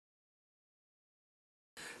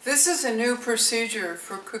This is a new procedure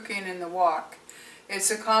for cooking in the wok. It's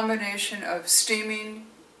a combination of steaming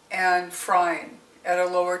and frying at a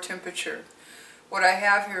lower temperature. What I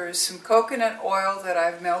have here is some coconut oil that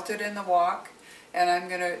I've melted in the wok, and I'm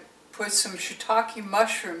going to put some shiitake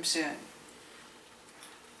mushrooms in.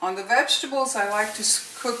 On the vegetables, I like to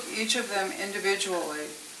cook each of them individually.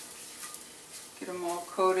 Get them all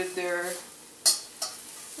coated there.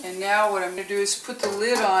 And now what I'm going to do is put the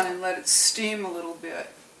lid on and let it steam a little bit.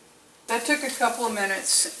 That took a couple of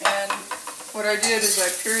minutes, and what I did is I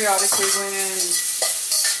periodically went in and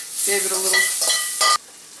gave it a little...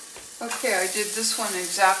 Okay, I did this one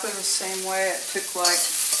exactly the same way. It took like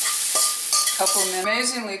a couple of minutes.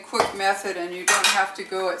 Amazingly quick method, and you don't have to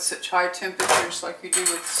go at such high temperatures like you do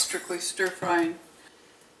with strictly stir-frying.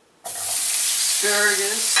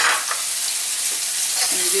 Asparagus.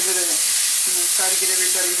 And give it a, try to get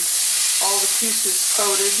everybody, all the pieces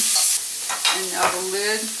coated. And now the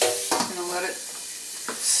lid. I'm going to let it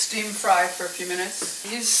steam fry for a few minutes.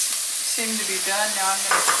 These seem to be done. Now I'm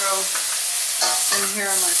going to throw them here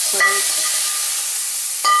on my plate.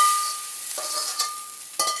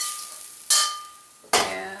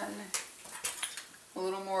 And a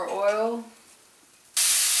little more oil.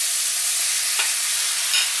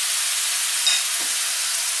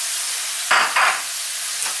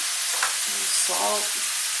 And salt.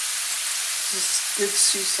 Just good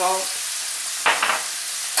sea salt.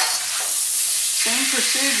 Same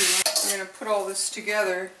procedure. We're going to put all this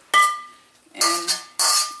together and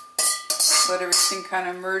let everything kind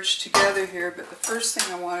of merge together here. But the first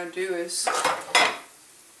thing I want to do is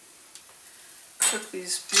cook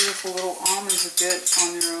these beautiful little almonds a bit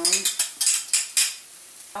on their own.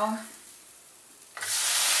 Now,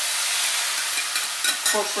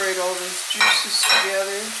 incorporate all those juices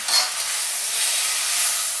together.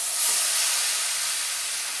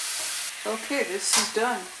 Okay, this is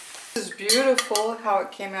done. This is beautiful how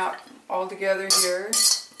it came out all together here.